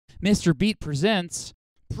Mr. Beat presents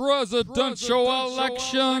Presidential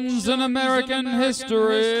Elections in American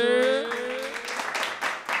History.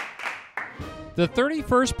 The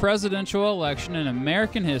 31st presidential election in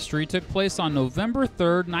American history took place on November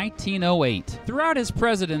 3, 1908. Throughout his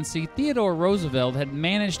presidency, Theodore Roosevelt had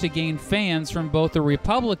managed to gain fans from both the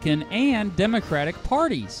Republican and Democratic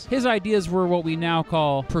parties. His ideas were what we now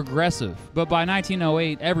call progressive, but by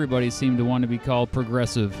 1908, everybody seemed to want to be called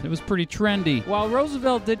progressive. It was pretty trendy. While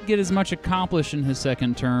Roosevelt did get as much accomplished in his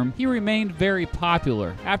second term, he remained very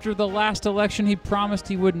popular. After the last election, he promised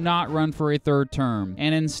he would not run for a third term,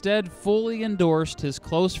 and instead fully endorsed his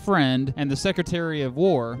close friend and the Secretary of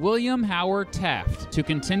War, William Howard Taft, to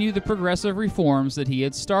continue the progressive reforms that he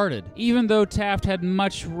had started. Even though Taft had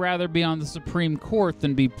much rather be on the Supreme Court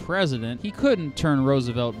than be president, he couldn't turn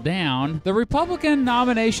Roosevelt down. The Republican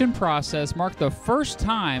nomination process marked the first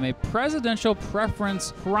time a presidential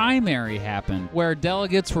preference primary happened, where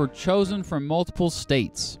delegates were chosen from multiple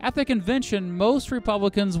states. At the convention, most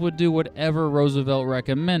Republicans would do whatever Roosevelt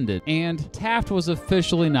recommended, and Taft was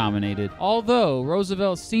officially nominated. Although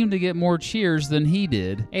Roosevelt seemed to get more cheers than he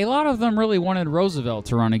did, a lot of them really wanted Roosevelt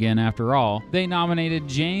to run again after all. They nominated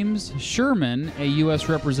James Sherman, a U.S.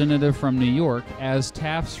 representative from New York, as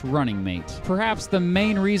Taft's running mate. Perhaps the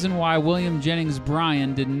main reason why William Jennings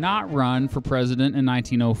Bryan did not run for president in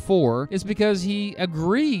 1904 is because he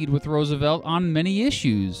agreed with Roosevelt on many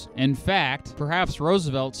issues. In fact, perhaps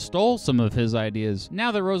Roosevelt stole some of his ideas.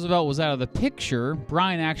 Now that Roosevelt was out of the picture,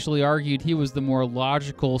 Bryan actually argued he was the more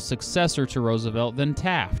logical successor to Roosevelt than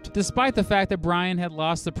Taft. Despite the fact that Bryan had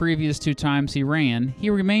lost the previous two times he ran, he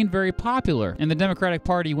remained very popular, and the Democratic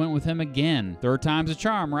Party went with him again. Third time's a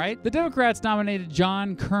charm, right? The Democrats nominated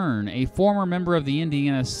John Kern, a former member of the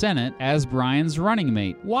Indiana Senate, as Bryan's running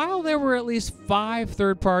mate. While there were at least 5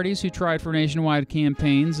 third parties who tried for nationwide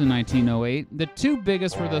campaigns in 1908, the two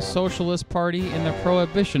biggest were the Socialist Party and the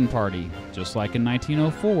Prohibition Party, just like in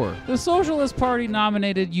 1904. The Socialist Party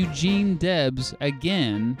nominated Eugene Debs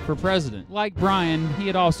again for president. Like Bryan, he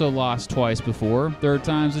had also lost twice before. Third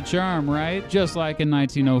time's a charm, right? Just like in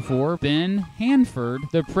 1904, Ben Hanford,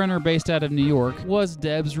 the printer based out of New York, was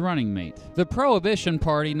Debs' running mate. The Prohibition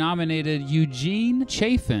Party nominated Eugene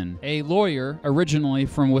Chafin, a lawyer originally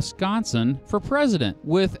from Wisconsin, for president,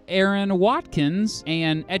 with Aaron Watkins,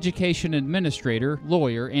 an education administrator,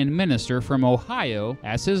 lawyer, and minister from Ohio,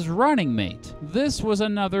 as his running mate. This was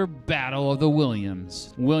another battle of the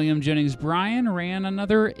Williams. William Jennings Bryan ran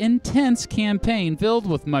another intense campaign filled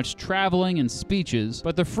with much traveling and speeches,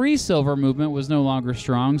 but the free silver movement was no longer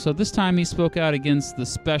strong, so this time he spoke out against the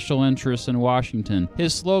special interests in Washington.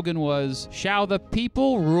 His slogan was, "Shall the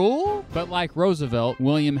people rule?" But like Roosevelt,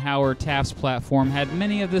 William Howard Taft's platform had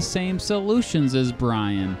many of the same solutions as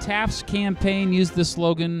Bryan. Taft's campaign used the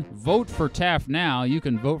slogan, "Vote for Taft now, you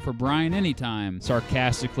can vote for Bryan anytime,"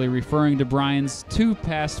 sarcastically referring to Bryan's 2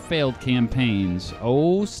 past failed campaigns.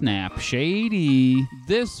 Oh snap, shady.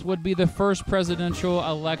 This would be the first presidential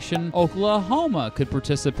election Oklahoma could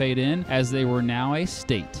participate in, as they were now a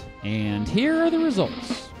state. And here are the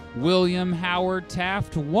results. William Howard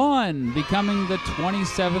Taft won, becoming the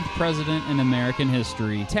 27th president in American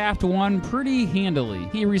history. Taft won pretty handily.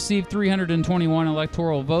 He received 321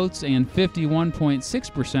 electoral votes and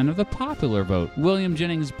 51.6% of the popular vote. William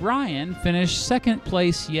Jennings Bryan finished second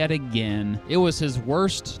place yet again. It was his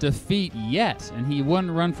worst defeat yet, and he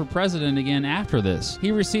wouldn't run for president again after this.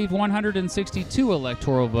 He received 162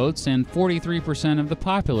 electoral votes and 43% of the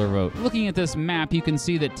popular vote. Looking at this map, you can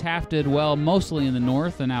see that Taft did well mostly in the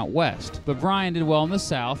north and out west, but Bryan did well in the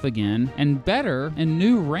south again, and better in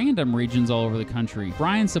new random regions all over the country.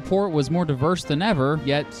 Bryan's support was more diverse than ever,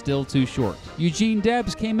 yet still too short. Eugene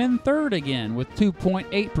Debs came in third again with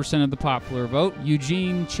 2.8% of the popular vote.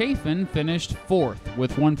 Eugene Chafin finished fourth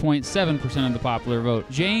with 1.7% of the popular vote.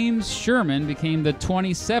 James Sherman became the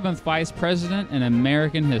 27th vice president in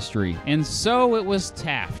American history. And so it was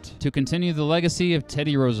Taft to continue the legacy of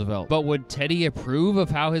Teddy Roosevelt. But would Teddy approve of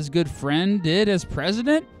how his good friend did as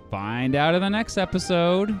president? Find out in the next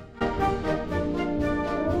episode.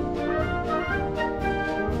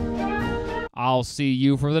 I'll see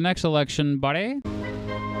you for the next election, buddy.